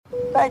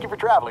Thank you for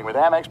traveling with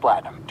Amex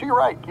Platinum. To your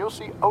right, you'll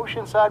see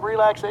oceanside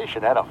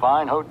relaxation at a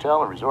fine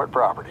hotel and resort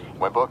property.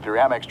 When booked through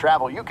Amex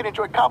Travel, you can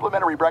enjoy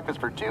complimentary breakfast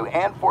for 2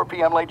 and 4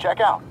 p.m. late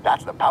checkout.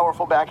 That's the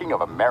powerful backing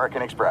of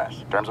American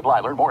Express. Terms apply.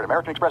 Learn more at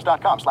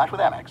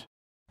americanexpress.com/withAmex.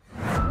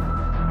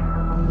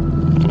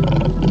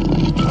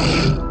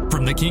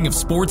 From the king of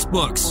sports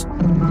books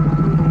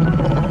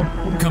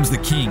comes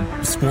the king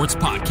of sports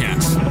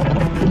podcasts.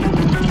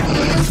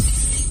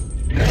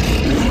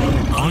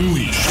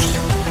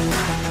 Unleashed.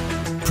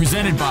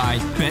 Presented by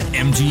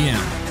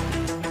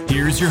BetMGM.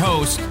 Here's your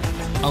host,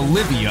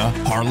 Olivia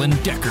Harlan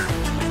Decker.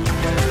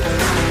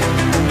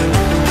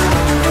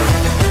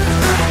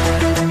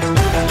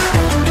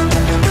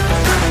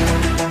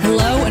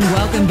 Hello and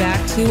welcome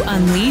back to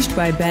Unleashed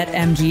by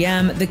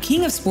BetMGM, the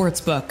king of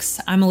sportsbooks.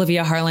 I'm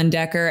Olivia Harlan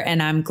Decker,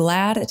 and I'm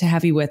glad to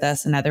have you with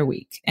us another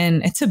week.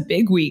 And it's a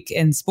big week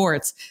in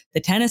sports. The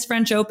tennis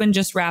French Open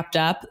just wrapped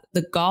up.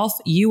 The golf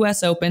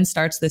U.S. Open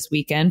starts this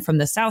weekend from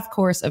the South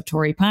Course of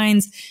Torrey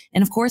Pines.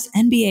 And of course,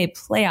 NBA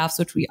playoffs,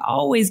 which we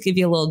always give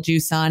you a little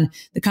juice on.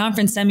 The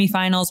conference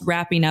semifinals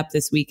wrapping up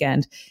this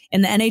weekend.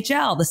 In the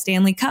NHL, the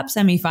Stanley Cup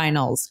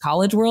semifinals,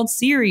 College World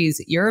Series,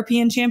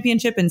 European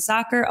Championship in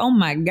soccer. Oh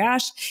my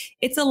gosh,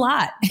 it's a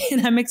lot.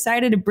 And I'm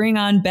excited to bring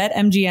on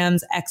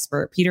BetMGM's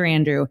expert, Peter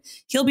Andrew.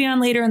 He'll be on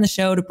later in the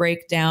show to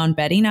break down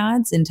betting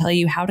odds and tell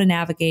you how to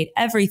navigate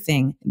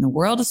everything in the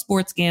world of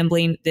sports gambling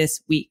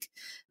this week.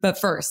 But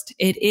first,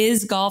 it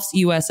is golf's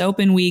U.S.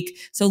 Open week,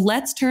 so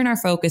let's turn our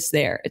focus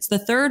there. It's the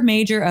third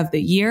major of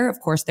the year. Of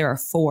course, there are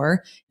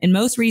 4. And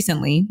most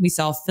recently, we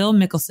saw Phil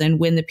Mickelson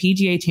win the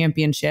PGA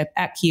Championship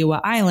at Kiawah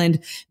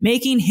Island,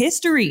 making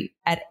history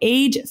at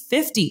age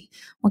 50.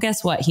 Well,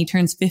 guess what? He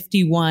turns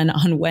 51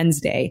 on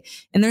Wednesday,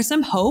 and there's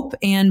some hope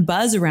and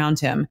buzz around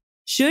him.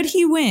 Should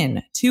he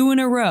win 2 in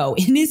a row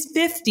in his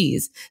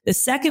 50s, the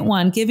second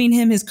one giving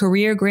him his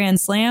career Grand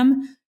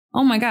Slam?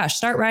 Oh my gosh,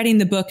 start writing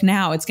the book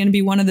now. It's going to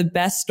be one of the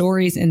best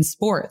stories in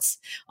sports.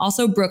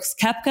 Also, Brooks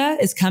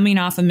Koepka is coming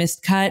off a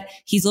missed cut.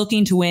 He's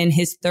looking to win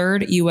his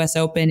 3rd U.S.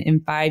 Open in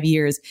 5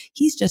 years.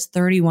 He's just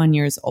 31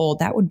 years old.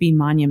 That would be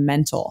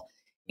monumental.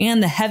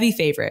 And the heavy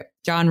favorite,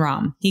 Jon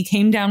Rahm. He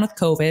came down with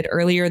COVID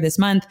earlier this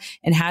month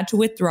and had to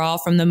withdraw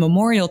from the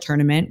Memorial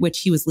Tournament,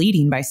 which he was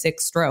leading by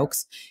 6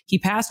 strokes. He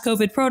passed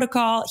COVID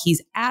protocol. He's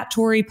at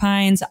Torrey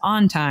Pines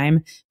on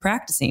time,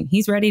 practicing.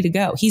 He's ready to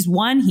go. He's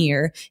won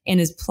here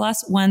and is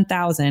plus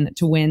 1,000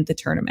 to win the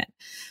tournament.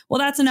 Well,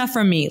 that's enough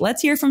from me.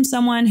 Let's hear from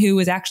someone who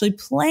is actually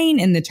playing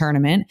in the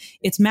tournament.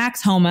 It's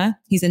Max Homa.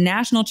 He's a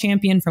national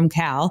champion from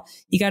Cal.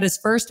 He got his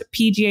first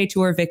PGA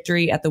Tour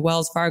victory at the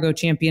Wells Fargo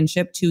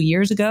Championship 2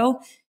 years ago.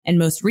 And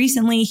most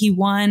recently, he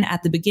won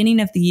at the beginning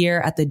of the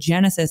year at the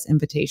Genesis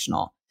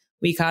Invitational.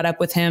 We caught up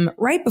with him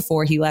right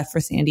before he left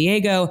for San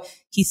Diego.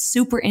 He's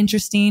super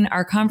interesting.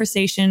 Our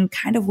conversation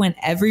kind of went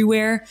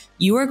everywhere.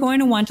 You are going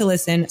to want to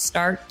listen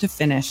start to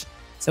finish.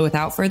 So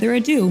without further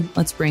ado,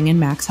 let's bring in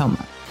Max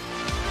Homa.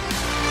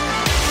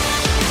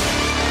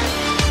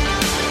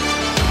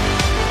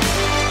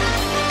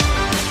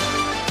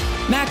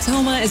 Max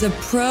Homa is a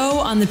pro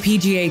on the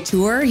PGA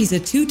Tour. He's a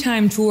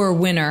 2-time tour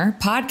winner,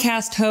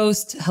 podcast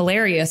host,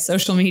 hilarious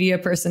social media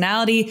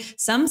personality.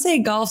 Some say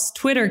golf's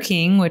Twitter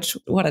king, which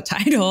what a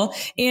title.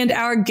 And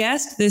our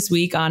guest this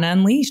week on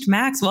Unleashed.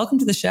 Max, welcome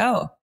to the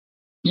show.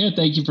 Yeah,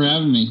 thank you for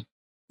having me.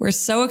 We're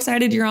so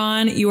excited you're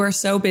on. You are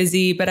so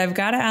busy, but I've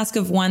got to ask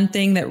of one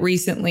thing that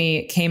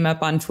recently came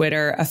up on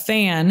Twitter. A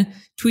fan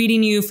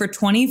tweeting you for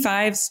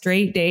 25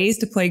 straight days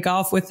to play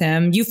golf with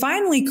him. You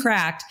finally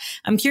cracked.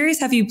 I'm curious,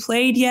 have you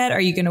played yet?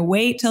 Are you going to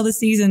wait till the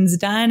season's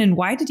done? And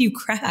why did you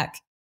crack?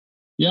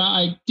 Yeah,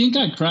 I think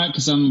I cracked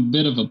because I'm a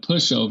bit of a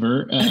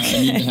pushover. Okay.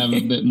 I need to have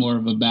a bit more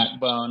of a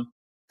backbone.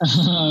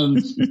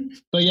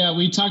 But yeah,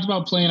 we talked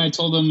about playing. I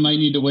told them might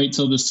need to wait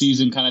till the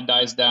season kind of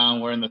dies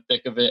down. We're in the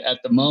thick of it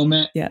at the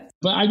moment. Yeah.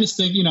 But I just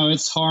think,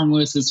 it's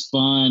harmless. It's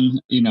fun.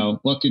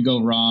 What could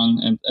go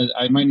wrong? And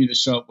I might need to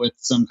show up with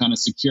some kind of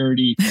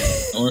security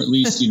or at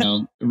least,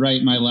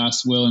 write my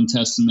last will and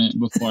testament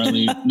before I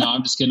leave. No,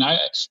 I'm just kidding.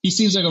 He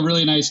seems like a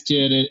really nice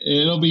kid.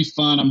 It'll be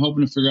fun. I'm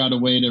hoping to figure out a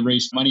way to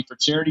raise money for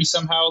charity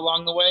somehow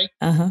along the way.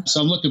 Uh-huh.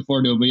 So I'm looking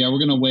forward to it. But yeah, we're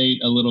going to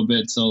wait a little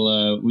bit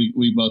till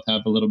we both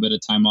have a little bit of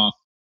time off.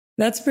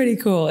 That's pretty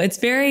cool. It's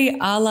very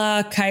a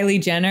la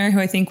Kylie Jenner, who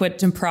I think went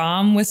to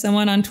prom with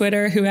someone on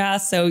Twitter who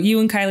asked. So you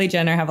and Kylie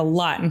Jenner have a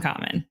lot in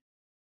common.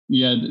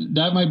 Yeah,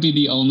 that might be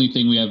the only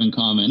thing we have in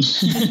common.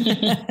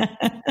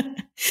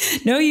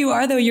 No, you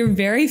are, though. You're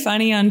very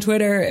funny on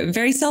Twitter,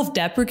 very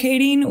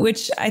self-deprecating,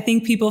 which I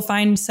think people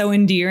find so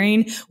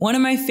endearing. One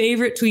of my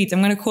favorite tweets,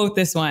 I'm going to quote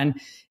this one,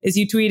 is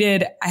you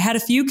tweeted, "I had a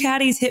few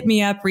caddies hit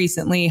me up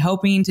recently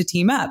hoping to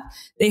team up.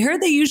 They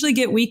heard they usually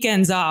get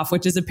weekends off,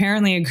 which is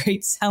apparently a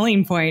great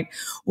selling point.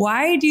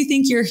 Why do you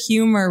think your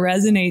humor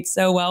resonates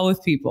so well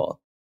with people?"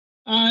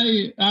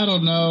 I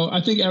don't know.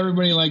 I think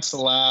everybody likes to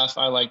laugh.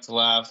 I like to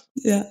laugh.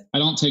 Yeah. I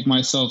don't take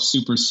myself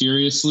super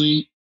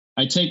seriously.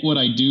 I take what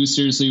I do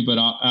seriously, but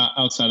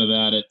outside of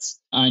that,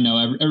 I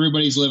know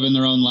everybody's living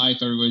their own life.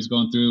 Everybody's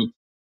going through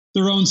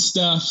their own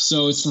stuff.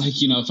 So it's like,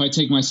 if I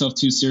take myself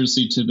too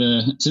seriously to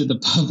the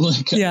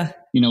public, yeah,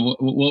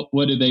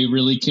 what do they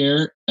really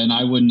care? And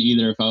I wouldn't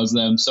either if I was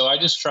them. So I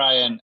just try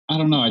and, I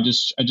don't know, I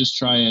just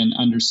try and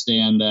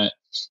understand that,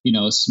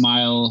 a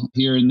smile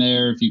here and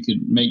there, if you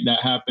could make that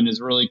happen, is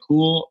really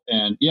cool.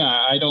 And yeah,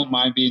 I don't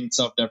mind being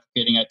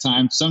self-deprecating at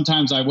times.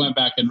 Sometimes I went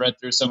back and read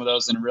through some of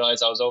those and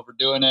realized I was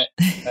overdoing it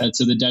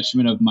to the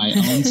detriment of my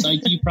own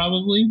psyche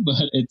probably,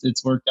 but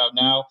it's worked out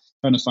now,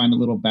 trying to find a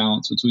little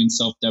balance between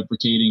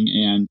self-deprecating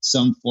and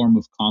some form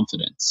of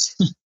confidence.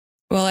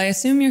 Well, I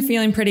assume you're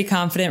feeling pretty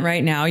confident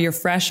right now. You're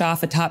fresh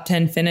off a top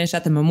 10 finish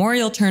at the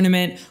Memorial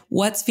Tournament.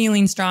 What's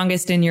feeling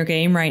strongest in your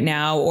game right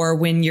now? Or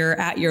when you're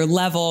at your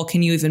level,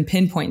 can you even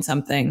pinpoint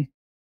something?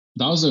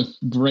 That was a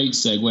great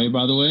segue,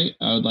 by the way.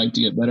 I would like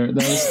to get better at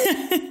those.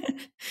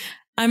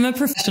 I'm a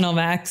professional,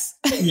 Max.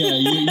 Yeah,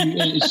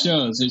 it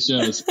shows. It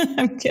shows.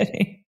 I'm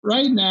kidding.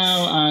 Right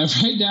now,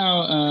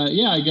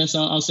 I guess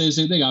I'll say the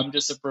same thing. I'm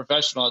just a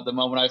professional at the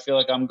moment. I feel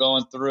like I'm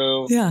going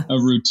through a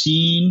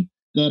routine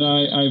that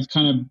I've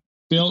kind of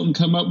built and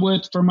come up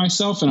with for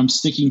myself, and I'm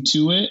sticking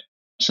to it,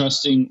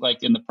 trusting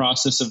like in the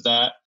process of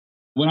that.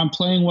 When I'm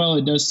playing well,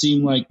 it does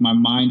seem like my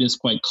mind is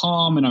quite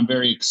calm and I'm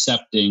very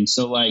accepting.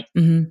 So like,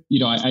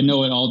 I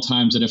know at all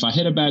times that if I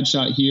hit a bad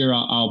shot here,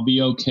 I'll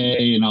be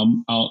okay. And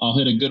I'll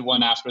hit a good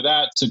one after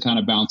that to kind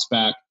of bounce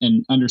back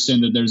and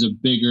understand that there's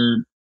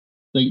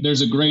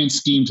there's a grand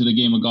scheme to the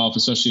game of golf,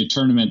 especially a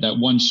tournament that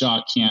one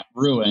shot can't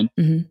ruin.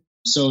 Mm-hmm.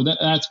 So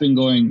that's been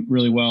going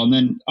really well. And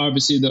then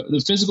obviously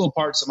the physical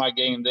parts of my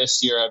game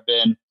this year have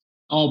been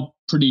all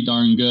pretty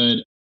darn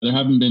good. There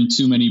haven't been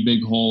too many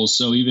big holes.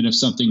 So even if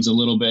something's a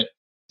little bit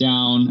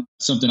down,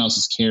 something else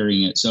is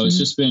carrying it. So it's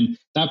just been,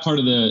 that part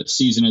of the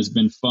season has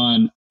been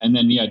fun. And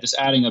then, just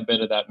adding a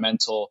bit of that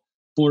mental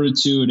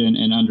fortitude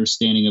and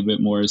understanding a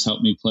bit more has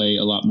helped me play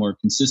a lot more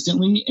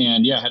consistently.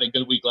 And I had a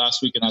good week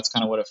last week, and that's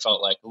kind of what it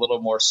felt like. A little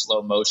more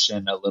slow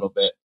motion, a little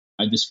bit.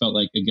 I just felt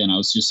like, again, I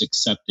was just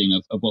accepting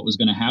of what was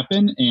going to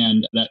happen.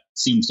 And that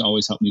seems to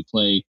always help me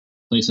play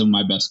some of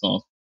my best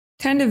golf.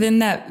 Kind of in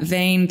that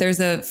vein, there's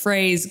a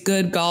phrase,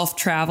 good golf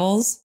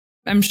travels.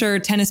 I'm sure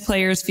tennis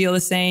players feel the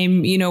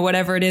same,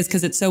 whatever it is,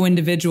 because it's so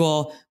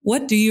individual.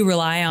 What do you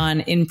rely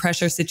on in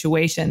pressure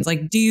situations?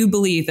 Like, do you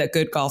believe that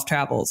good golf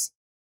travels?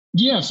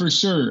 Yeah, for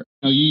sure.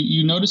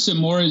 You notice it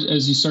more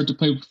as you start to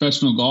play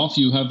professional golf.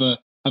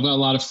 I've got a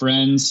lot of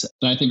friends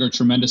that I think are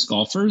tremendous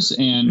golfers,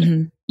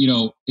 and,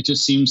 it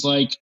just seems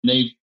like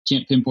they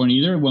can't pinpoint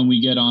either. When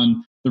we get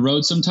on the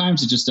road,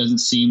 sometimes it just doesn't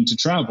seem to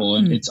travel,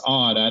 and it's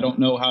odd. I don't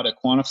know how to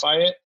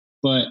quantify it,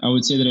 but I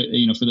would say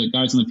that, for the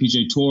guys on the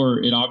PGA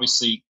Tour, it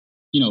obviously,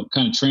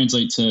 kind of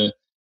translates to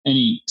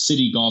any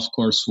city golf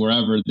course,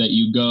 wherever that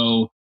you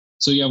go.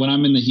 So when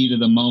I'm in the heat of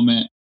the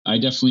moment, I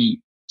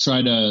definitely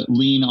try to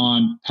lean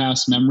on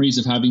past memories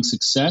of having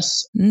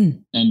success,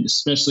 and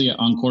especially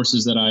on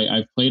courses that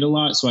I've played a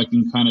lot. So I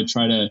can kind of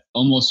try to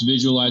almost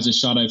visualize a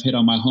shot I've hit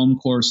on my home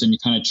course and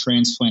kind of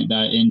transplant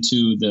that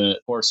into the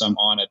course I'm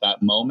on at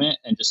that moment,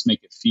 and just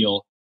make it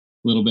feel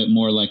a little bit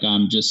more like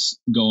I'm just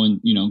going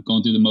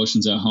through the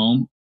motions at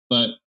home.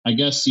 But I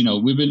guess,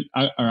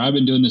 I've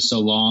been doing this so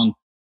long,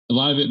 a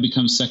lot of it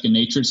becomes second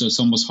nature. So it's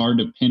almost hard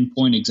to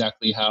pinpoint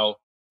exactly how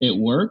it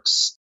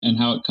works and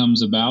how it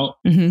comes about.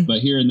 Mm-hmm. But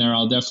here and there,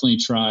 I'll definitely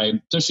try,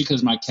 especially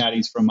because my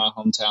caddy's from my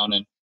hometown,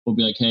 and we'll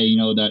be like, hey,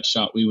 that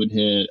shot we would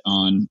hit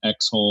on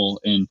X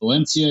hole in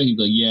Valencia. He'd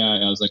be like,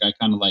 yeah. I was like, I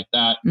kind of like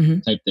that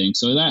type thing.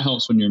 So that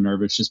helps when you're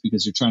nervous, just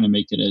because you're trying to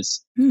make it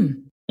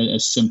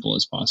as simple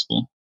as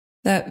possible.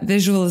 That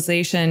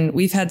visualization,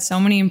 we've had so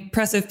many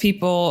impressive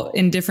people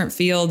in different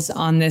fields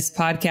on this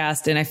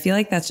podcast, and I feel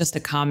like that's just a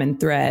common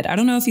thread. I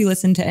don't know if you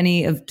listened to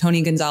any of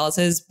Tony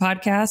Gonzalez's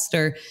podcast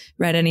or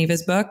read any of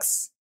his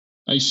books.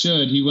 I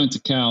should. He went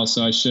to Cal,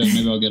 so I should.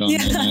 Maybe I'll get on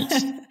there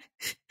next.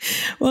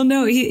 Well,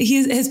 no,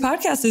 his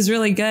podcast is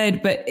really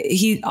good, but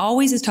he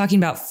always is talking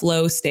about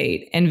flow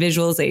state and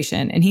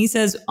visualization. And he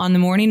says on the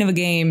morning of a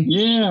game.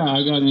 Yeah,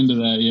 I got into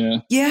that. Yeah.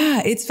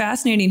 Yeah, it's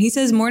fascinating. He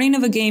says morning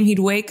of a game, he'd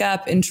wake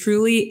up and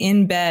truly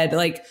in bed,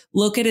 like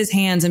look at his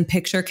hands and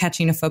picture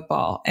catching a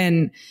football.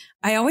 And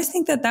I always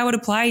think that would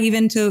apply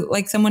even to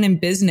like someone in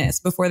business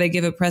before they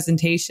give a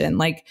presentation,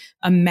 like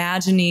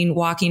imagining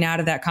walking out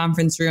of that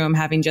conference room,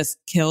 having just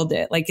killed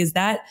it. Like,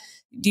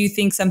 do you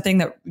think something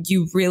that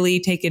you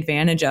really take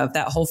advantage of,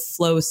 that whole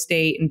flow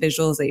state and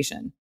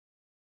visualization?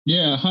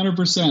 Yeah,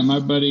 100%. My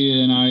buddy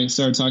and I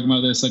started talking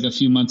about this like a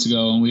few months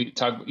ago, and we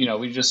talk, he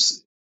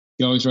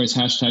always writes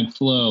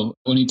 #flow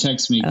when he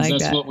texts me, because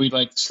that's what we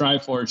like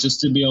strive for, is just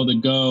to be able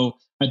to go.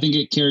 I think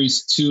it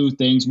carries two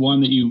things.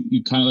 One, that you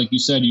kind of, like you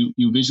said,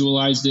 you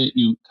visualized it,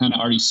 you kind of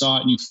already saw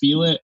it and you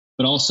feel it,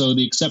 but also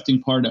the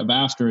accepting part of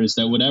after is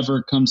that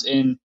whatever comes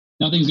in,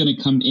 nothing's going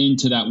to come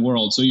into that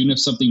world. So even if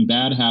something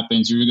bad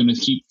happens, you're going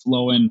to keep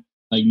flowing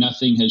like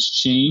nothing has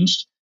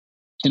changed,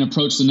 and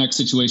approach the next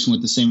situation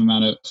with the same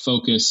amount of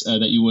focus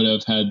that you would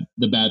have had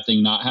the bad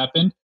thing not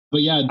happen.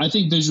 But yeah, I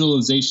think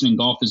visualization in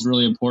golf is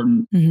really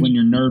important when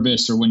you're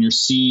nervous or when you're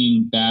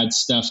seeing bad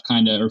stuff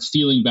or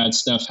feeling bad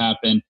stuff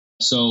happen.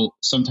 So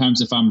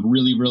sometimes if I'm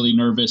really, really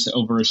nervous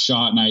over a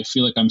shot and I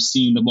feel like I'm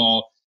seeing the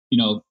ball,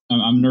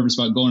 I'm nervous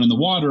about going in the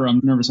water,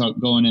 I'm nervous about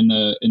going in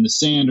the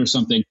sand or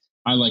something,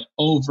 I like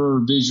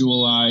over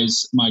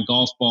visualize my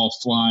golf ball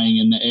flying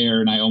in the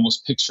air, and I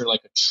almost picture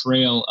like a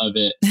trail of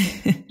it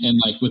and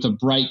like with a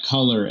bright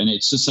color. And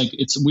it's just like,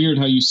 it's weird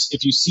how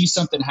if you see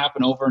something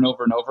happen over and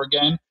over and over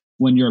again,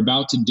 when you're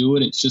about to do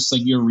it, it's just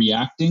like you're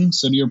reacting.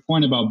 So to your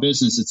point about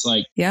business, it's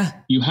like, you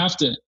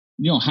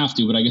don't have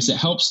to, but I guess it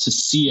helps to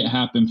see it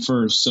happen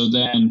first. So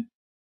then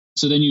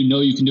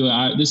you can do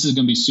it. This is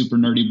going to be super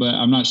nerdy, but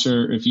I'm not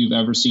sure if you've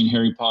ever seen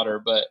Harry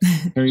Potter, but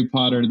Harry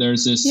Potter,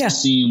 there's this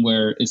scene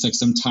where it's like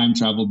some time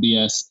travel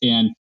BS,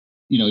 and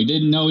he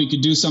didn't know he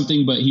could do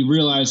something, but he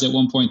realized at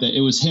one point that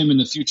it was him in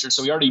the future.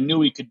 So he already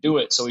knew he could do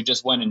it. So he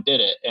just went and did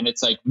it. And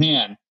it's like,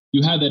 man,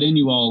 you had that in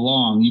you all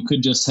along. You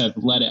could just have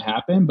let it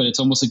happen, but it's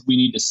almost like we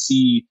need to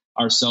see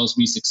ourselves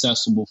be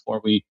successful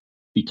before we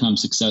become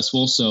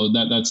successful. So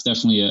that's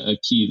definitely a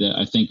key that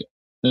I think,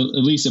 at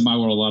least in my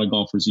world, a lot of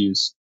golfers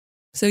use.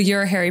 So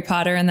you're Harry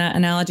Potter in that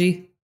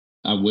analogy?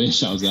 I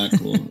wish I was that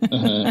cool.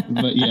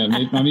 But yeah,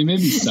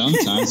 maybe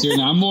sometimes here and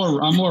there. I'm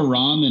more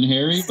Ron than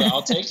Harry, but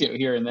I'll take it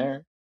here and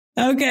there.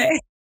 Okay.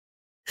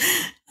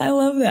 I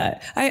love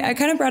that. I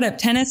kind of brought up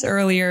tennis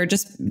earlier,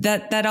 just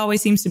that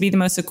always seems to be the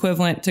most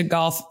equivalent to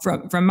golf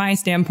from my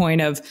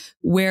standpoint of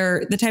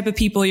where the type of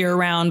people you're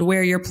around,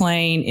 where you're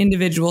playing,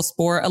 individual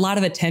sport, a lot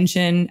of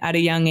attention at a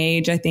young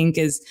age, I think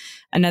is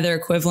another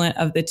equivalent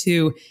of the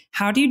two.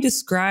 How do you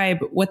describe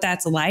what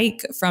that's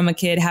like from a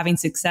kid having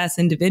success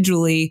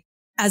individually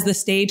as the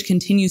stage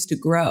continues to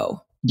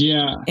grow?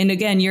 Yeah. And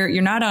again,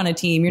 you're not on a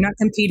team. You're not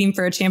competing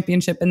for a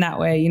championship in that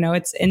way.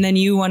 And then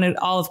you won it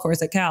all, of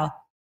course, at Cal.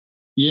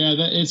 Yeah,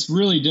 it's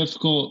really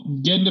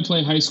difficult. Getting to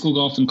play high school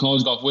golf and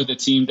college golf with a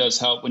team does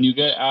help. When you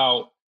get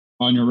out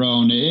on your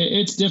own,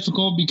 it's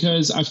difficult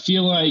because I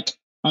feel like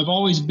I've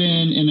always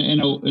been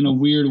in a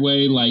weird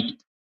way, like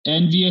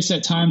envious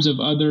at times of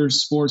other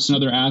sports and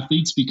other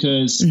athletes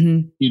because,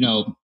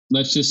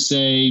 let's just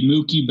say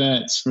Mookie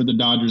Betts for the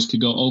Dodgers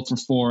could go 0 for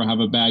 4, have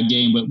a bad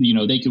game, but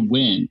they could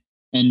win.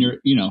 And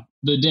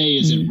the day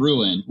isn't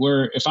ruined.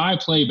 Where if I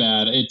play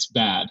bad, it's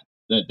bad.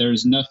 That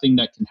there's nothing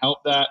that can help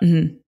that.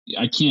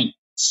 I can't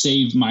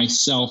save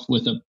myself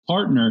with a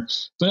partner,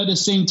 but at the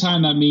same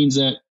time, that means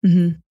that,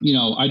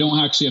 I don't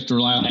actually have to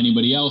rely on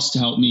anybody else to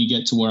help me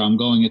get to where I'm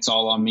going. It's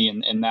all on me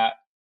in that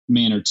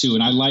manner too.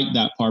 And I like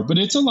that part, but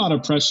it's a lot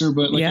of pressure.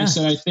 But like I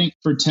said, I think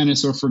for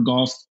tennis or for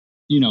golf,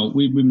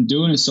 we've been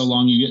doing it so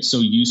long, you get so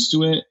used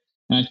to it.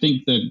 And I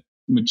think the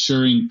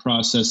maturing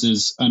process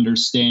is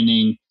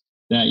understanding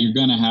that you're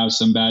going to have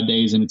some bad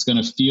days and it's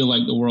going to feel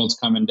like the world's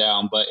coming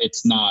down, but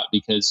it's not,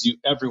 because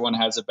everyone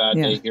has a bad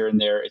day here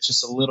and there. It's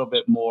just a little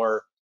bit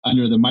more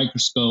under the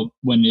microscope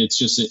when it's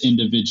just an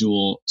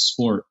individual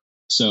sport.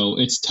 So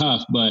it's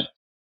tough, but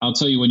I'll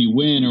tell you, when you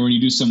win or when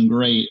you do something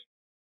great,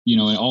 it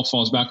all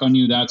falls back on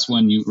you. That's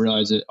when you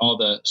realize that all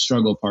the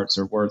struggle parts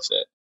are worth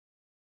it.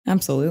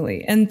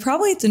 Absolutely. And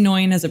probably it's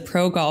annoying as a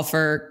pro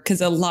golfer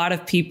because a lot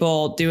of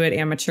people do it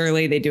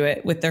amateurly. They do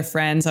it with their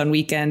friends on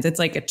weekends. It's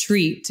like a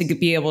treat to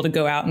be able to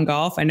go out and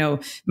golf. I know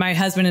my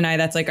husband and I,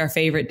 that's like our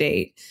favorite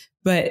date.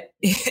 But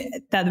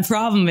the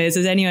problem is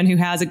anyone who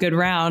has a good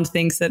round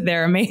thinks that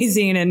they're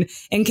amazing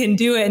and can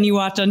do it. And you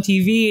watch on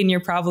TV and you're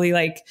probably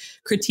like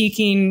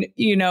critiquing,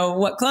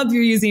 what club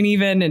you're using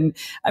even. And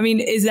I mean,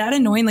 is that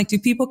annoying? Like, do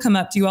people come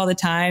up to you all the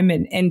time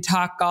and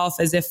talk golf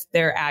as if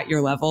they're at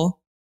your level?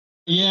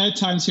 Yeah, at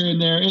times here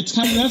and there. That's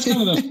kind of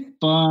the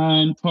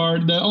fun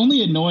part. The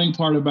only annoying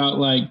part about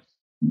like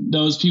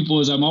those people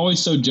is I'm always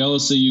so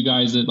jealous of you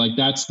guys that like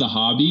that's the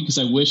hobby, because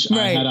I wish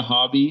I had a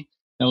hobby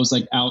that was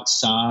like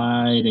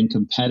outside and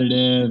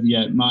competitive.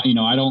 Yet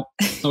I don't.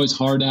 It's always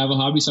hard to have a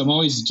hobby, so I'm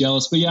always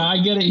jealous. But yeah, I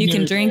get it. You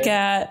can drink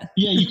at.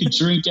 Yeah, you can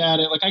drink at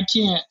it. Like I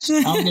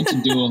don't get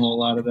to do a whole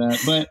lot of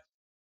that, but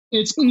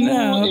it's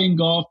cool in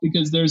golf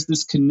because there's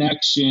this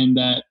connection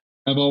that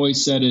I've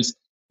always said is,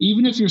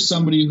 even if you're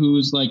somebody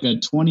who's like a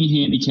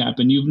 20 handicap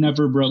and you've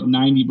never broke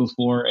 90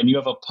 before and you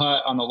have a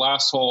putt on the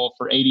last hole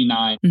for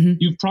 89,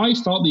 you've probably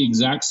felt the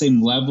exact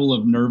same level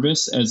of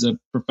nervous as a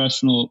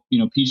professional,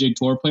 PGA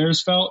Tour players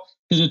felt,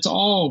 because it's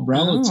all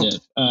relative.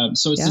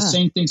 So it's the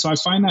same thing. So I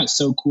find that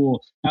so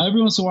cool. Now,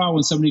 every once in a while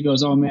when somebody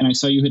goes, "Oh man, I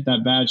saw you hit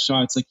that bad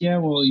shot," it's like, yeah,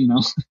 well,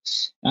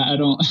 I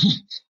don't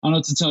know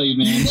what to tell you,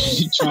 man.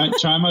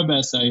 try my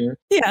best out here.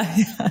 Yeah.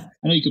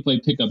 I know you could play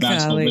pickup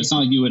basketball, but it's not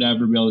like you would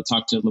ever be able to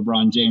talk to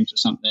LeBron James or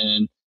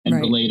something and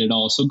relate at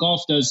all. So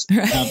golf does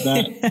have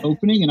that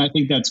opening, and I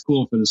think that's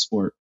cool for the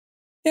sport.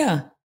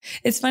 Yeah.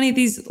 It's funny,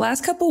 these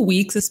last couple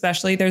weeks,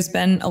 especially, there's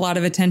been a lot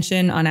of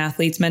attention on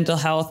athletes' mental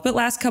health. But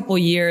last couple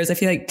years, I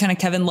feel like kind of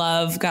Kevin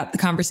Love got the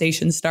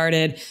conversation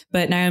started.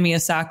 But Naomi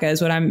Osaka is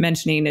what I'm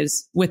mentioning,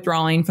 is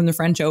withdrawing from the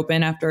French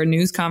Open after a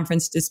news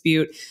conference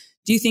dispute.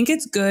 Do you think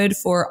it's good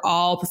for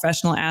all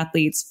professional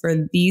athletes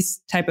for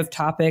these type of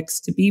topics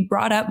to be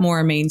brought up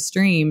more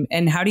mainstream?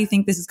 And how do you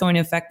think this is going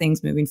to affect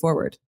things moving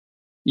forward?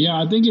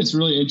 Yeah, I think it's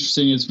really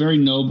interesting. It's very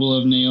noble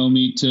of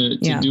Naomi to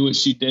do what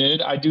she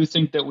did. I do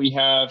think that we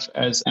have,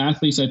 as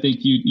athletes, I think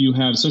you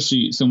have,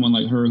 especially someone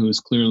like her who is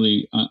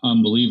clearly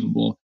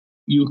unbelievable,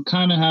 you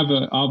kind of have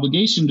an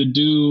obligation to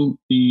do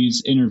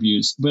these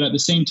interviews. But at the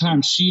same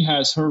time, she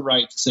has her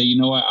right to say,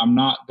 you know what, I'm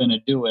not going to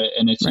do it.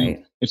 And if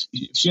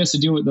she has to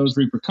deal with those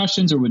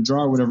repercussions or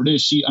withdraw or whatever it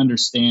is, she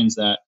understands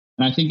that.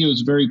 And I think it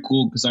was very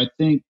cool because I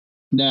think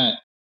about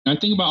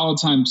all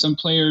the time, some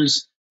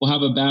players will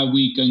have a bad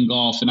week in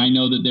golf. And I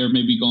know that they're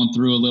maybe going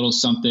through a little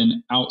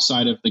something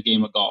outside of the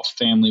game of golf,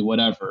 family,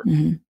 whatever.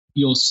 Mm-hmm.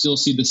 You'll still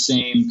see the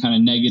same kind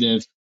of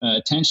negative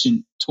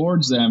attention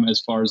towards them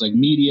as far as like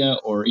media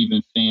or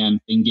even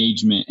fan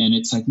engagement. And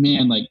it's like,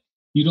 man, like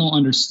you don't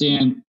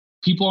understand.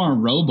 People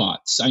aren't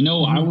robots. I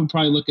know I would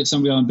probably look at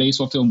somebody on a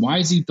baseball field. Why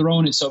is he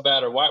throwing it so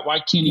bad? Or why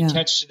can't he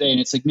catch today? And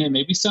it's like, man,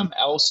 maybe something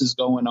else is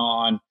going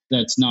on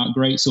that's not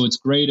great. So it's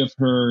great of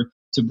her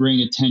to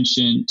bring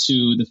attention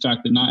to the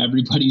fact that not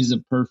everybody's a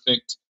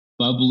perfect,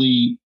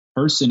 bubbly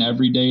person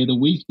every day of the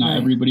week. Not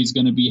everybody's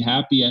going to be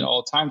happy at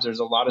all times. There's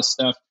a lot of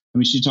stuff. I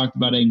mean, she talked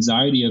about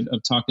anxiety of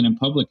talking in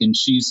public, and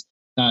she's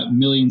got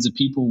millions of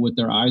people with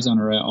their eyes on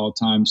her at all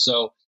times.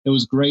 So it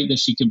was great that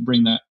she could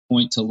bring that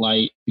point to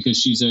light because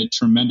she's a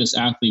tremendous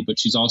athlete, but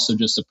she's also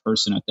just a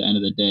person at the end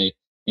of the day.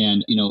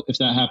 And, you know, if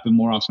that happened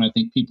more often, I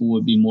think people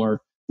would be more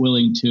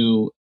willing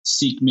to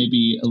seek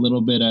maybe a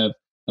little bit of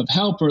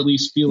help, or at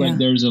least feel like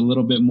there's a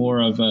little bit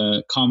more of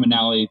a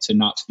commonality to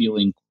not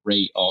feeling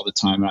great all the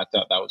time. And I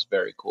thought that was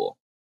very cool.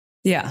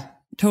 Yeah,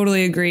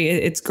 totally agree.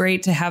 It's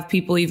great to have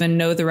people even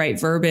know the right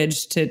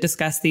verbiage to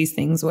discuss these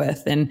things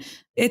with. And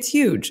it's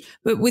huge.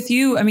 But with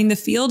you, I mean, the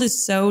field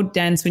is so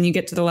dense when you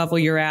get to the level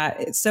you're at.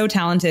 It's so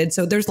talented.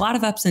 So there's a lot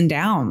of ups and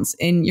downs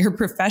in your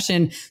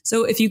profession.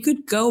 So if you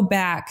could go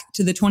back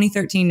to the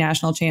 2013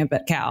 national champ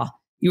at Cal,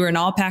 you were an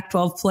all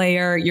Pac-12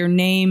 player. Your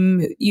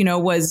name, you know,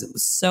 was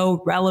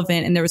so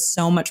relevant and there was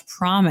so much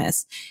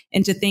promise.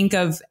 And to think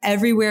of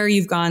everywhere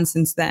you've gone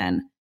since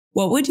then,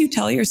 what would you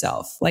tell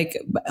yourself? Like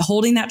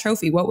holding that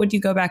trophy, what would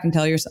you go back and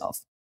tell yourself?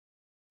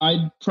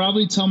 I'd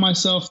probably tell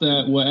myself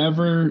that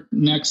whatever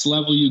next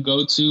level you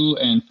go to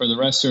and for the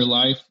rest of your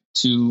life,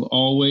 to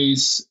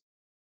always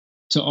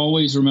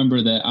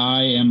remember that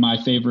I am my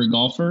favorite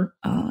golfer.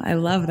 Oh, I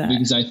love that.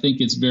 Because I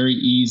think it's very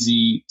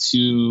easy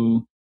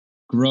to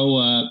grow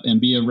up and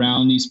be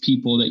around these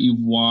people that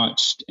you've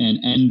watched and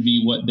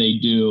envy what they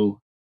do.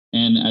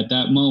 And at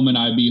that moment,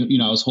 I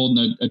was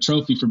holding a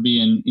trophy for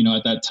being, you know,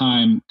 at that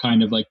time,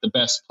 kind of like the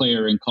best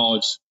player in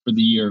college for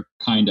the year,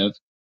 kind of,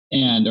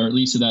 or at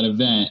least at that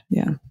event.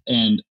 Yeah.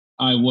 And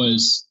I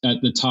was at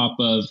the top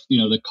of, you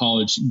know, the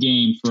college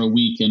game for a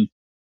week, and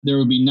there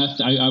would be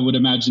nothing. I would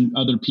imagine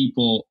other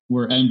people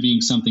were envying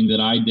something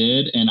that I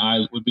did. And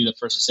I would be the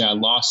first to say I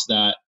lost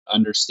that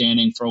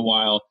understanding for a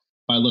while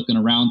by looking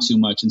around too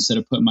much instead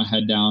of putting my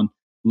head down,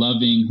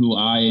 loving who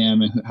I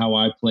am and how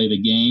I play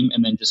the game,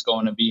 and then just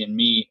going to being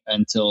me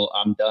until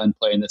I'm done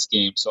playing this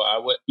game. So I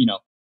would, you know,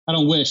 I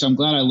don't wish, I'm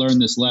glad I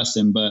learned this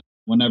lesson, but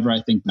whenever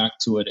I think back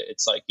to it,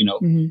 it's like, you know,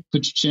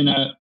 put your chin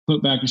up,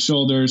 put back your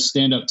shoulders,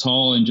 stand up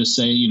tall, and just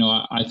say, you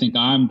know, I think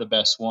I'm the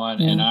best one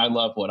and I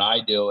love what I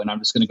do, and I'm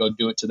just going to go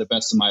do it to the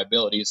best of my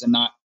abilities and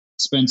not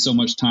spend so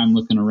much time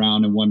looking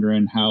around and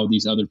wondering how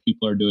these other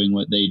people are doing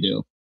what they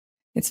do.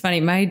 It's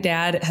funny. My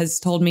dad has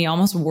told me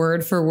almost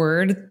word for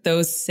word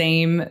those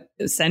same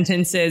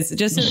sentences,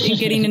 just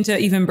getting into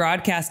even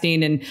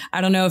broadcasting. And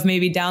I don't know if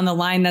maybe down the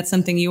line that's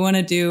something you want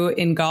to do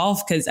in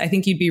golf, because I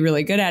think you'd be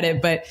really good at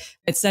it. But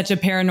it's such a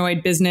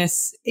paranoid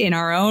business in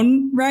our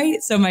own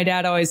right. So my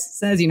dad always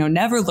says, you know,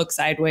 never look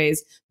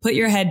sideways, put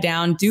your head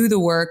down, do the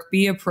work,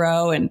 be a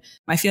pro. And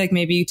I feel like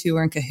maybe you two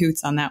are in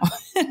cahoots on that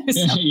one.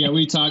 Yeah,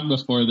 we talked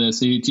before this.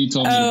 He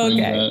told me to bring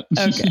it up.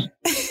 Okay.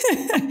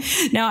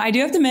 Now, I do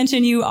have to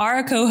mention you are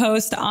a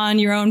co-host on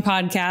your own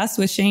podcast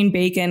with Shane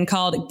Bacon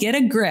called Get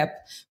a Grip.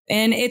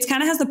 And it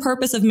kind of has the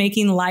purpose of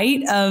making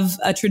light of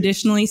a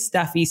traditionally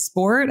stuffy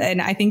sport.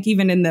 And I think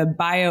even in the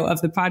bio of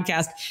the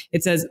podcast,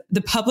 it says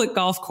the public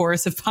golf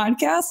course of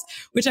podcasts,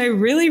 which I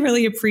really,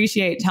 really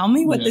appreciate. Tell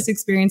me what this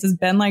experience has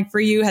been like for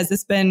you. Has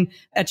this been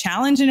a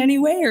challenge in any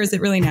way, or is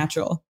it really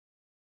natural?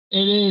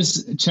 It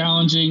is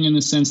challenging in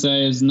the sense that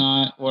it is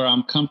not where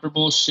I'm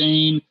comfortable.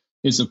 Shane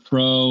is a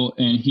pro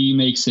and he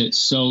makes it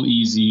so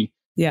easy.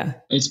 Yeah.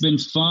 It's been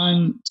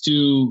fun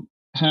to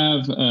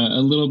have a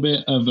little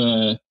bit of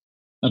a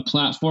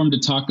platform to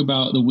talk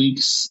about the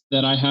weeks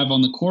that I have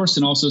on the course,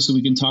 and also so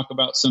we can talk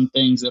about some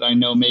things that I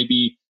know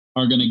maybe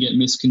are going to get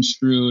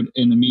misconstrued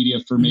in the media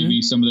for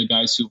maybe some of the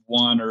guys who've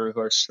won or who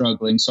are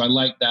struggling. So I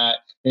like that.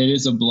 It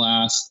is a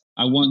blast.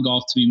 I want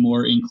golf to be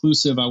more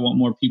inclusive. I want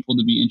more people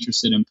to be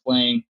interested in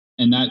playing,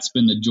 and that's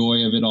been the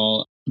joy of it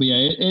all. But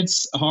yeah,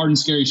 it's hard and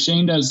scary.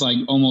 Shane does like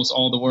almost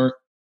all the work.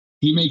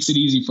 He makes it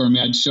easy for me.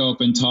 I'd show up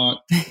and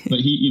talk, but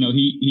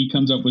he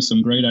comes up with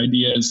some great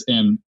ideas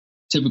and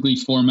typically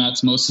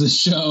formats most of the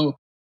show.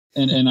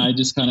 And I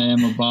just kind of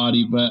am a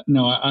body, but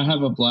no, I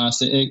have a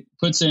blast. It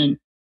puts in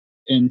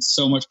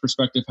so much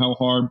perspective how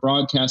hard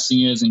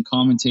broadcasting is and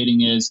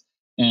commentating is.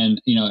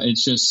 And,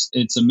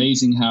 it's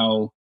amazing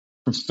how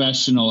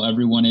professional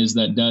everyone is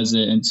that does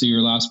it. And to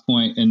your last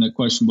point in the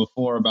question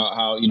before about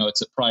how,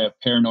 it's probably a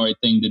paranoid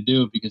thing to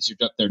do because you're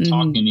up there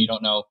talking, you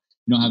don't know,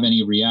 you don't have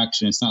any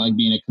reaction. It's not like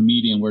being a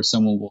comedian where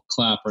someone will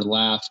clap or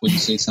laugh when you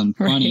say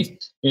something funny.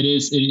 It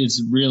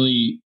is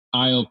really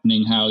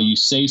eye-opening how you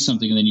say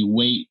something and then you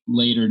wait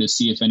later to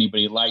see if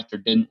anybody liked or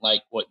didn't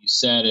like what you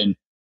said. And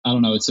I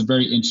don't know, it's a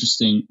very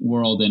interesting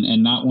world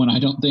and not one I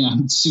don't think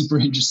I'm super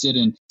interested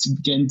in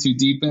getting too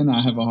deep in.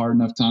 I have a hard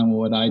enough time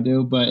with what I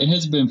do, but it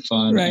has been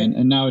fun. Right.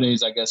 And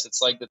nowadays, I guess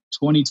it's like the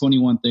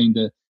 2021 thing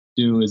to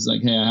do is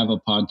like, hey, I have a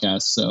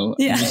podcast. So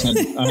I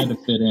had to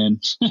fit in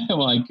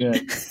while I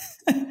could.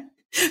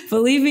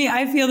 Believe me,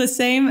 I feel the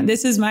same.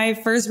 This is my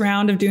first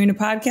round of doing a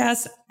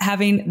podcast,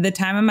 having the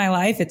time of my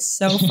life. It's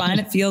so fun.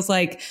 It feels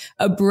like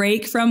a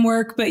break from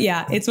work. But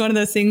yeah, it's one of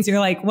those things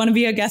you're like, want to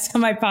be a guest on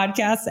my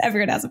podcast?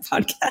 Everyone has a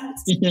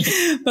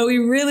podcast. But we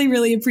really,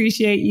 really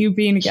appreciate you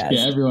being a guest.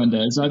 Yeah, everyone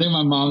does. I think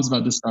my mom's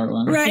about to start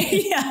one. Right.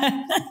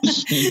 Yeah.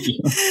 Thank you.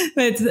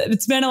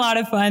 It's been a lot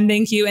of fun.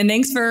 Thank you. And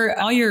thanks for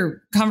all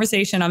your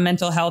conversation on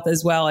mental health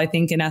as well. I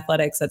think in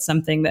athletics, that's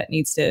something that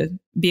needs to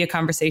be a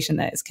conversation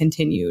that is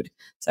continued.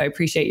 So I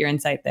appreciate your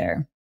insight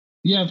there.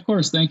 Yeah, of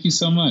course. Thank you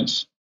so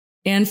much.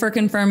 And for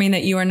confirming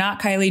that you are not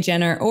Kylie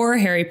Jenner or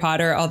Harry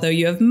Potter, although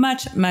you have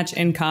much, much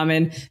in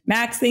common.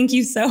 Max, thank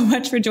you so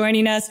much for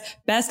joining us.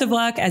 Best of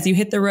luck as you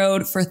hit the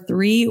road for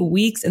 3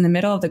 weeks in the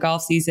middle of the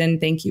golf season.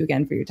 Thank you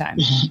again for your time.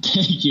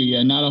 Thank you.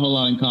 Yeah, not a whole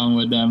lot in common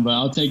with them, but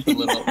I'll take the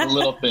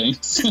little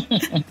things.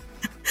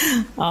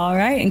 All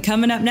right. And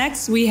coming up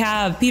next, we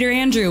have Peter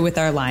Andrew with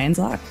our Lions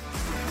Lock.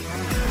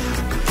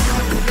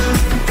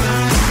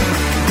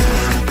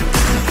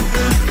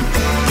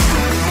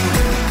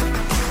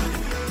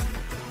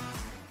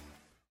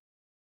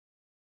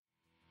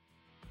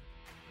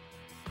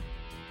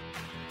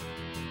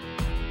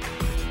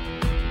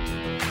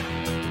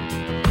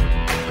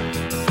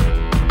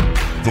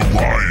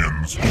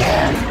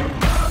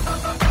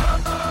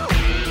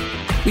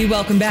 We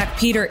welcome back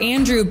Peter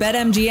Andrew,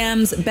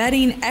 BetMGM's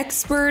betting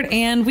expert,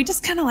 and we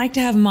just kind of like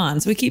to have him on,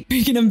 so we keep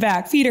bringing him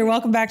back. Peter,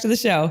 welcome back to the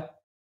show.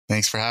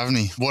 Thanks for having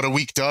me. What a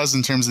week does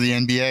in terms of the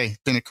NBA.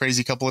 Been a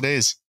crazy couple of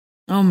days.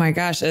 Oh my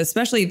gosh,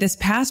 especially this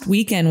past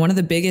weekend, one of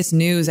the biggest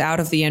news out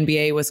of the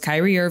NBA was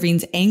Kyrie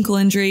Irving's ankle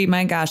injury.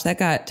 My gosh, that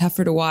got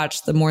tougher to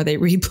watch the more they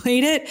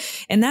replayed it.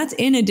 And that's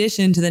in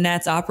addition to the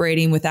Nets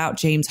operating without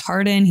James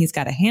Harden. He's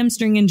got a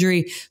hamstring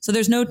injury. So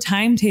there's no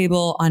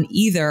timetable on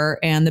either.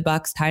 And the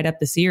Bucks tied up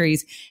the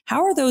series.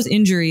 How are those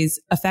injuries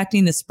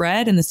affecting the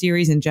spread and the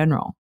series in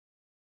general?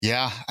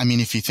 Yeah, I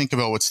mean, if you think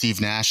about what Steve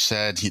Nash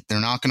said,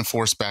 they're not going to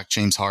force back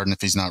James Harden if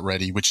he's not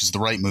ready, which is the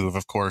right move,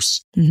 of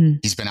course. Mm-hmm.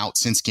 He's been out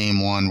since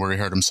game one where he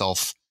hurt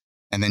himself.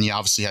 And then you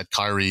obviously had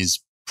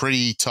Kyrie's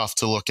pretty tough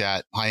to look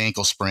at high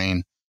ankle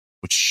sprain,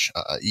 which,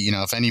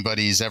 if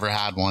anybody's ever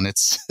had one,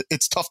 it's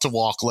tough to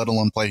walk, let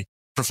alone play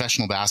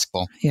professional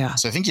basketball. Yeah.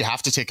 So I think you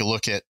have to take a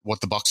look at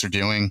what the Bucks are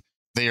doing.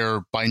 They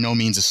are by no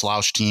means a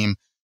slouch team.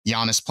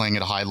 Giannis playing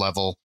at a high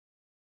level.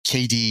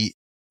 KD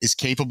is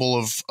capable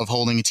of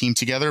holding a team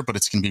together, but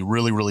it's going to be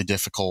really, really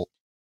difficult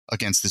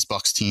against this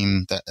Bucks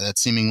team that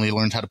seemingly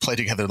learned how to play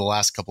together the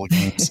last couple of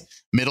games.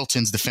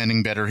 Middleton's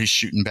defending better. He's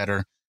shooting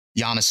better.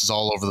 Giannis is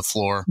all over the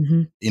floor.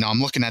 Mm-hmm.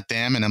 I'm looking at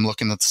them and I'm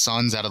looking at the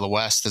Suns out of the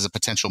West as a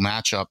potential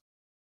matchup.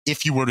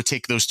 If you were to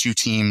take those two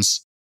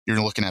teams,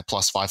 you're looking at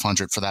plus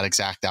 500 for that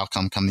exact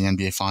outcome come the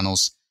NBA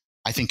Finals.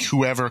 I think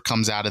whoever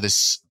comes out of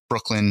this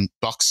Brooklyn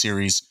Bucks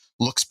series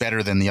looks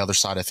better than the other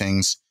side of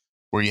things,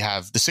 where you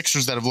have the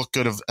Sixers that have looked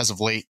good as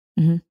of late,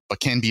 mm-hmm. but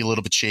can be a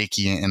little bit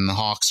shaky, and the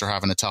Hawks are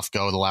having a tough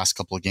go the last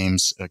couple of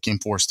games. Game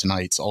 4 is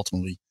tonight, so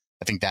ultimately,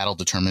 I think that'll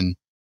determine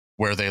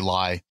where they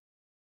lie.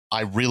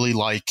 I really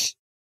like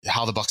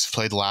how the Bucks have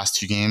played the last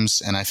 2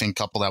 games, and I think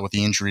couple that with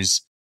the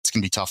injuries, it's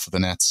going to be tough for the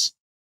Nets.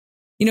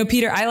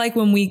 Peter, I like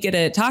when we get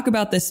to talk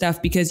about this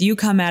stuff because you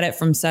come at it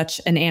from such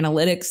an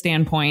analytic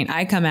standpoint.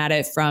 I come at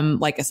it from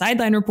like a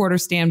sideline reporter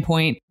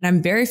standpoint. And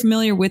I'm very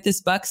familiar with this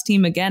Bucks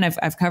team. Again,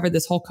 I've covered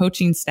this whole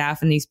coaching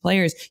staff and these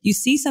players. You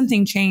see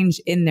something change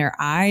in their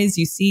eyes.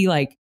 You see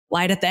like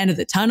light at the end of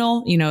the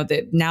tunnel,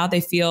 that now they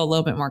feel a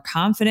little bit more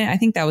confident. I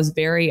think that was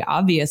very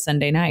obvious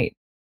Sunday night.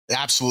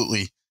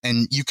 Absolutely.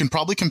 And you can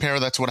probably compare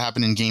that to what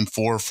happened in game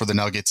 4 for the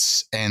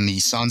Nuggets and the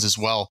Suns as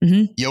well.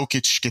 Mm-hmm.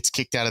 Jokic gets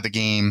kicked out of the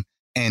game.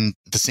 And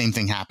the same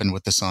thing happened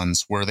with the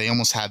Suns, where they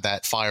almost had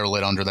that fire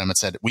lit under them and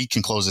said, we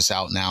can close this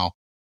out now.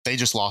 They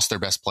just lost their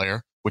best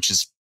player, which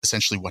is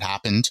essentially what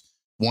happened.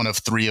 One of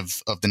 3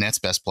 of the Nets'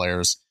 best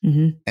players.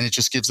 Mm-hmm. And it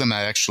just gives them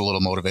that extra little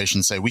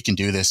motivation to say, we can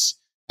do this.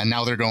 And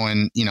now they're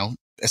going,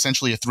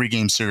 essentially a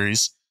 3-game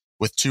series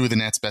with 2 of the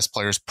Nets' best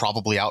players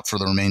probably out for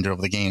the remainder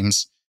of the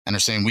games. And they're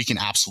saying, we can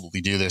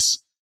absolutely do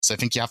this. So I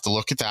think you have to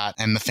look at that.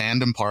 And the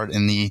fandom part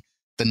and the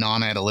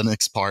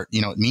non-analytics part,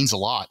 it means a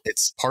lot.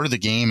 It's part of the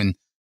game. And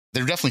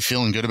they're definitely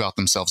feeling good about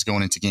themselves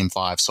going into game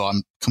 5. So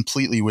I'm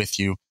completely with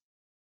you.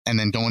 And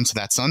then going to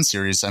that Sun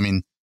series, I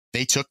mean,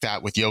 they took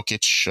that with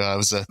Jokic. It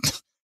was a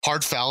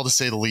Hard foul to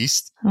say the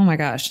least. Oh my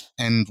gosh.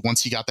 And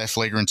once he got that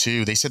flagrant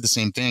 2, they said the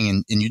same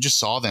thing. And you just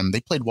saw them.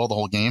 They played well the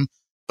whole game,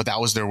 but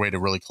that was their way to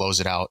really close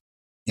it out.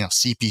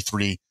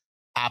 CP3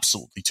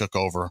 absolutely took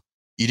over.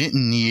 You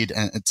didn't need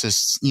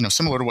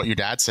similar to what your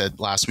dad said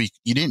last week,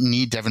 you didn't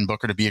need Devin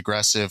Booker to be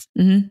aggressive.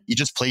 Mm-hmm. You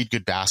just played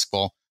good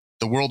basketball.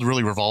 The world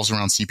really revolves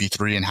around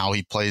CP3 and how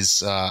he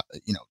plays,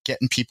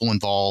 getting people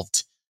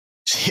involved,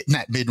 hitting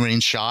that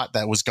mid-range shot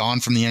that was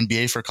gone from the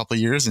NBA for a couple of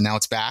years, and now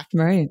it's back.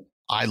 Right.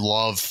 I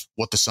love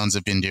what the Suns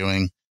have been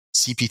doing.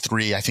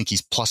 CP3, I think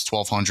he's plus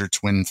 1,200 to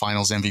win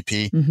finals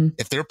MVP. Mm-hmm.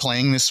 If they're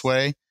playing this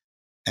way,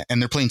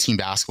 and they're playing team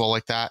basketball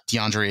like that,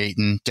 DeAndre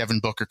Ayton, Devin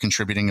Booker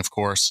contributing, of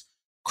course,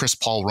 Chris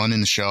Paul running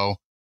the show,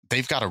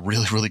 they've got a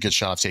really, really good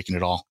shot of taking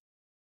it all.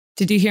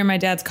 Did you hear my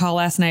dad's call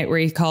last night where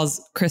he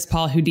calls Chris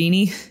Paul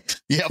Houdini?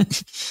 Yep.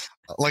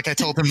 Like I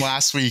told him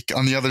last week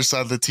on the other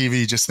side of the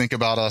TV, just think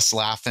about us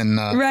laughing.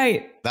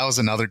 Right. That was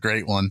another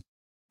great one.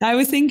 I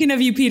was thinking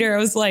of you, Peter. I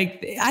was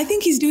like, I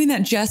think he's doing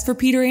that just for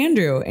Peter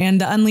Andrew and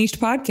the Unleashed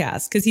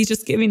podcast because he's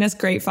just giving us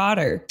great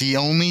fodder. The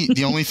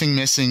only thing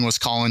missing was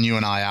calling you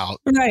and I out.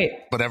 Right.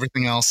 But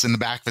everything else in the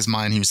back of his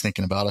mind, he was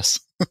thinking about us.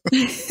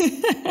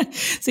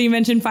 So you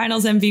mentioned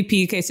finals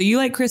MVP. Okay, so you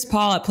like Chris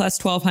Paul at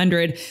plus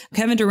 1,200.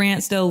 Kevin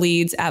Durant still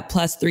leads at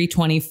plus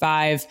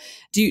 325.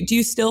 Do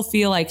you still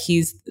feel like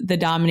he's the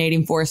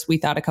dominating force we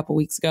thought a couple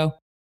weeks ago?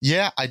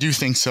 Yeah, I do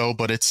think so,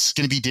 but it's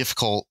going to be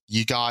difficult.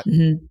 You got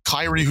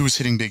Kyrie, who's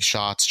hitting big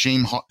shots.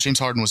 James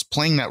Harden was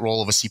playing that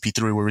role of a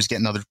CP3 where he was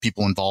getting other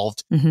people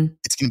involved. Mm-hmm.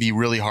 It's going to be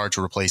really hard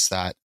to replace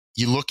that.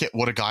 You look at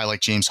what a guy like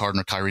James Harden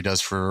or Kyrie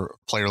does for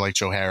a player like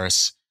Joe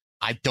Harris.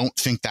 I don't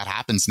think that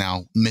happens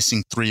now,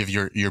 missing 3 of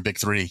your big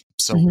 3.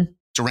 So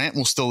Durant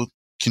will still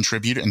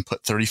contribute and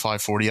put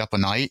 35, 40 up a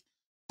night,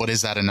 but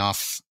is that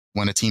enough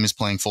when a team is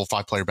playing full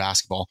 5-player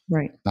basketball?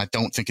 Right. And I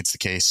don't think it's the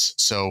case.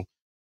 So,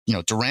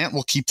 Durant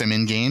will keep them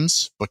in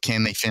games, but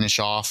can they finish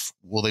off?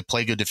 Will they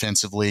play good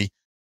defensively?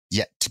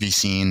 Yet to be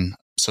seen.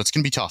 So it's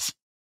going to be tough.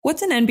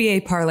 What's an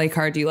NBA parlay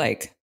card you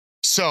like?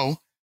 So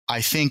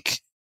I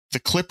think the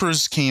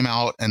Clippers came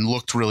out and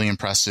looked really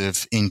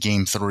impressive in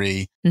game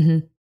 3.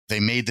 Mm-hmm. They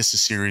made this a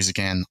series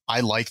again. I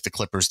like the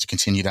Clippers to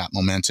continue that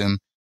momentum.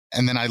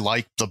 And then I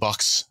like the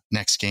Bucks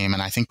next game.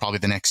 And I think probably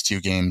the next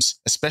 2 games,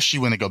 especially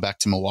when they go back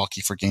to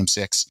Milwaukee for game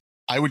 6.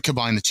 I would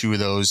combine the 2 of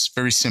those.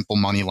 Very simple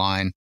money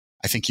line.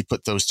 I think you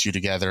put those 2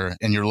 together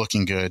and you're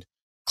looking good.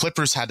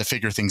 Clippers had to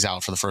figure things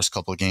out for the first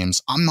couple of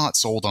games. I'm not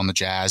sold on the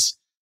Jazz,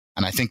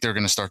 and I think they're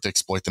going to start to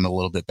exploit them a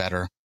little bit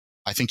better.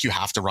 I think you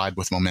have to ride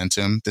with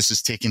momentum. This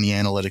is taking the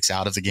analytics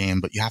out of the game,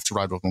 but you have to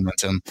ride with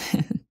momentum.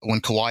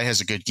 When Kawhi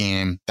has a good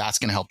game, that's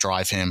going to help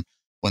drive him.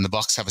 When the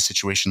Bucks have a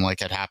situation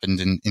like it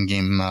happened in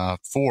game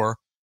 4,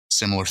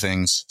 similar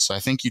things. So I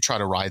think you try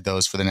to ride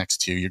those for the next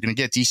 2. You're going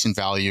to get decent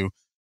value.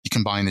 You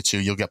combine the 2,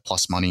 you'll get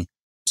plus money.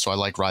 So I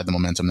like ride the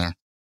momentum there.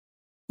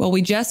 Well,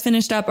 we just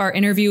finished up our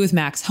interview with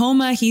Max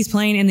Homa. He's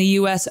playing in the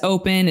U.S.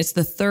 Open. It's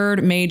the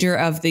 3rd major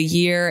of the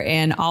year,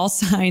 and all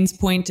signs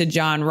point to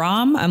Jon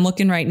Rahm. I'm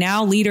looking right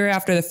now. Leader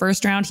after the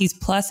first round, he's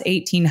plus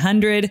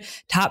 1,800.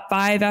 Top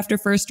 5 after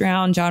first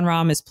round, Jon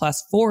Rahm is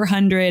plus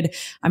 400.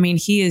 I mean,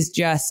 he is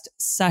just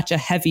such a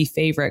heavy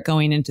favorite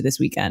going into this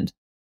weekend.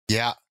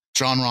 Yeah,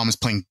 Jon Rahm is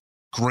playing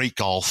great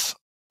golf.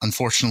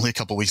 Unfortunately, a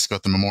couple weeks ago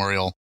at the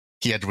Memorial,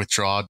 he had to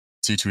withdraw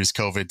due to his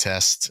COVID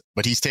test,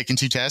 but he's taken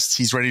 2 tests.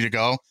 He's ready to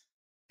go.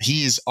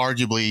 He is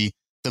arguably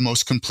the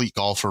most complete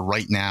golfer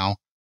right now.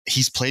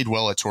 He's played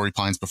well at Torrey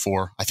Pines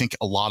before. I think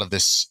a lot of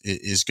this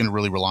is going to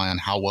really rely on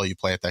how well you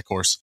play at that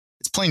course.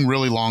 It's playing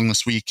really long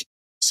this week,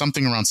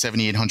 something around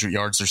 7,800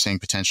 yards, they're saying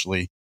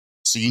potentially.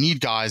 So you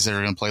need guys that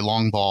are going to play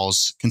long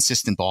balls,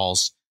 consistent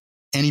balls.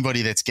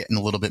 Anybody that's getting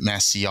a little bit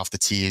messy off the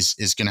tee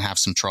is going to have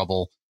some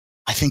trouble.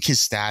 I think his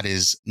stat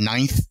is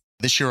 9th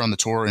this year on the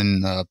tour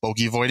in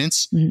bogey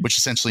avoidance, which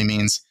essentially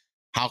means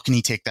how can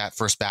he take that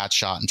first bad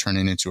shot and turn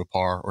it into a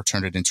par or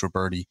turn it into a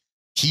birdie?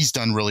 He's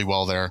done really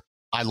well there.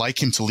 I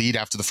like him to lead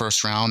after the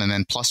first round and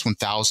then plus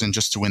 1,000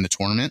 just to win the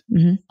tournament.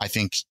 I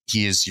think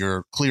he is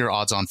your clear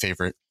odds-on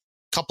favorite.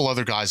 A couple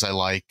other guys I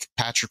like,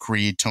 Patrick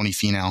Reed, Tony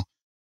Finau.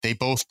 They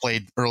both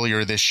played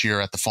earlier this year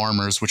at the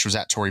Farmers, which was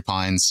at Torrey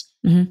Pines.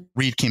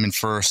 Reed came in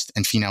first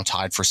and Finau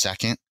tied for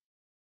second.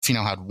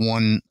 Finau had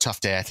one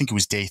tough day. I think it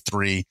was day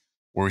 3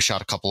 where he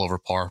shot a couple over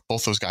par.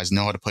 Both those guys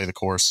know how to play the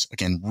course.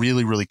 Again,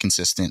 really, really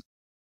consistent.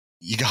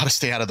 You got to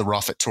stay out of the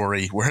rough at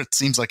Torrey, where it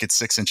seems like it's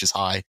 6 inches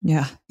high.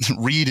 Yeah.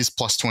 Reed is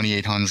plus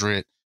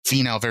 2,800.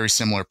 Finau, very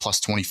similar, plus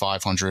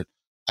 2,500.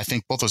 I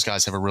think both those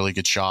guys have a really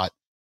good shot.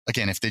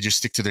 Again, if they just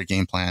stick to their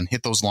game plan,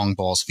 hit those long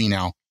balls,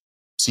 Finau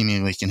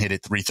seemingly can hit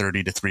it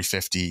 330 to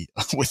 350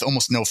 with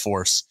almost no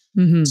force.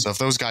 So if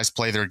those guys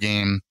play their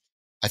game,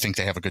 I think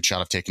they have a good shot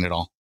of taking it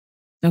all.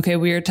 Okay,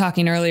 we were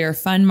talking earlier,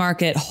 Fun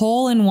Market,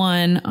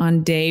 hole-in-one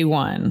on day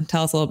 1.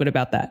 Tell us a little bit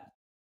about that.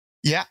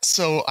 Yeah,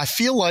 so I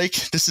feel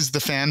like this is the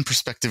fan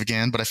perspective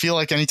again, but I feel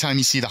like anytime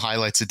you see the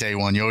highlights of day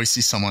 1, you always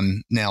see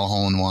someone nail a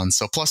hole-in-one.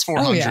 So plus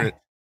 400,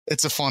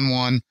 It's a fun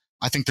one.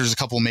 I think there's a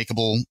couple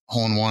makeable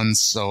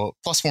hole-in-ones. So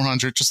plus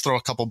 400, just throw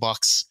a couple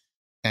bucks.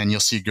 and you'll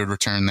see a good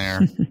return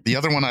there. The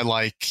other one I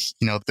like,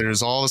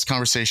 there's all this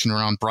conversation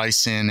around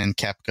Bryson and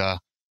Koepka.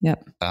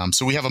 Yep.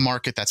 So we have a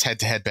market that's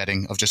head-to-head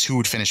betting of just who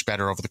would finish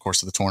better over the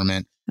course of the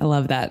tournament. I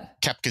love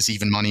that. Koepka's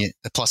even money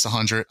at plus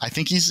 100. I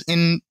think he's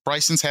in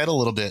Bryson's head a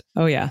little bit.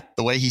 Oh, yeah.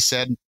 The way he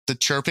said the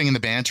chirping and the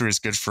banter is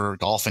good for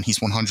golf, and he's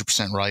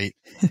 100% right.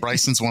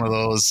 Bryson's one of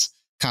those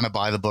kind of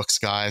by the books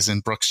guys,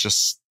 and Brooks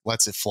just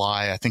lets it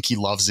fly. I think he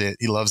loves it.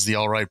 He loves the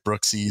all right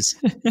Brooksies.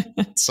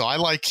 So I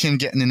like him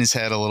getting in his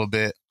head a little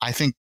bit. I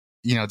think,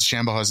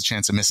 DeChambeau has a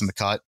chance of missing the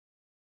cut.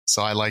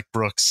 So I like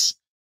Brooks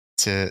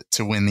to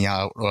win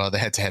the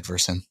head-to-head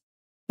versus him.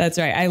 That's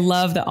right. I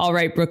love the all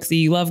right Brooksy.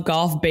 You love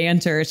golf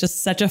banter. It's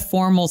just such a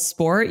formal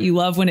sport. You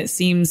love when it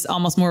seems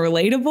almost more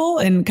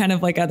relatable and kind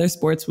of like other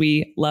sports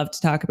we love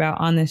to talk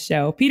about on this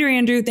show. Peter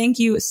Andrew, thank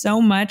you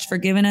so much for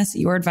giving us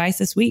your advice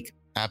this week.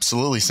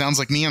 Absolutely. Sounds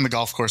like me on the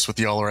golf course with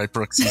the all right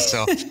Brooksy.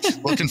 So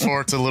looking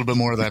forward to a little bit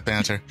more of that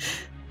banter.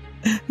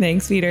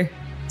 Thanks, Peter.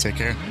 Take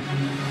care.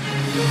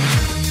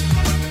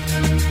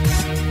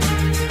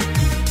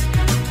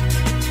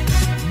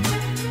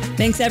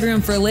 Thanks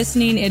everyone for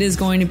listening. It is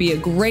going to be a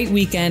great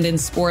weekend in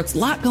sports, a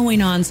lot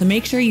going on. So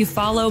make sure you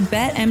follow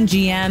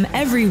BetMGM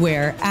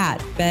everywhere at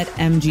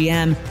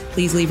BetMGM.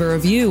 Please leave a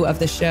review of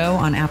the show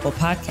on Apple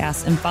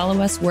Podcasts and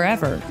follow us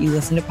wherever you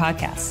listen to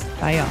podcasts.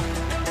 Bye y'all.